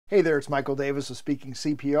Hey there, it's Michael Davis of Speaking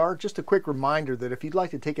CPR. Just a quick reminder that if you'd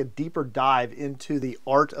like to take a deeper dive into the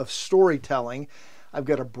art of storytelling, I've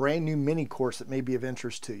got a brand new mini course that may be of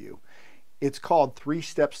interest to you. It's called 3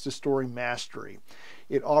 Steps to Story Mastery.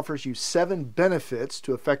 It offers you 7 benefits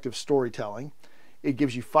to effective storytelling. It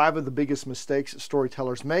gives you 5 of the biggest mistakes that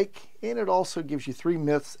storytellers make, and it also gives you 3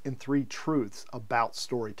 myths and 3 truths about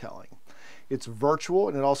storytelling. It's virtual,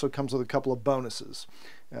 and it also comes with a couple of bonuses.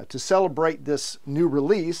 To celebrate this new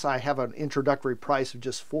release, I have an introductory price of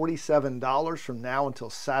just $47 from now until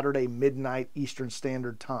Saturday midnight Eastern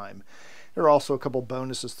Standard Time. There are also a couple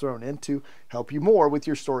bonuses thrown in to help you more with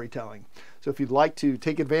your storytelling. So if you'd like to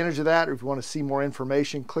take advantage of that, or if you want to see more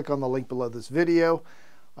information, click on the link below this video.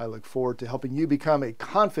 I look forward to helping you become a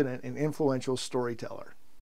confident and influential storyteller.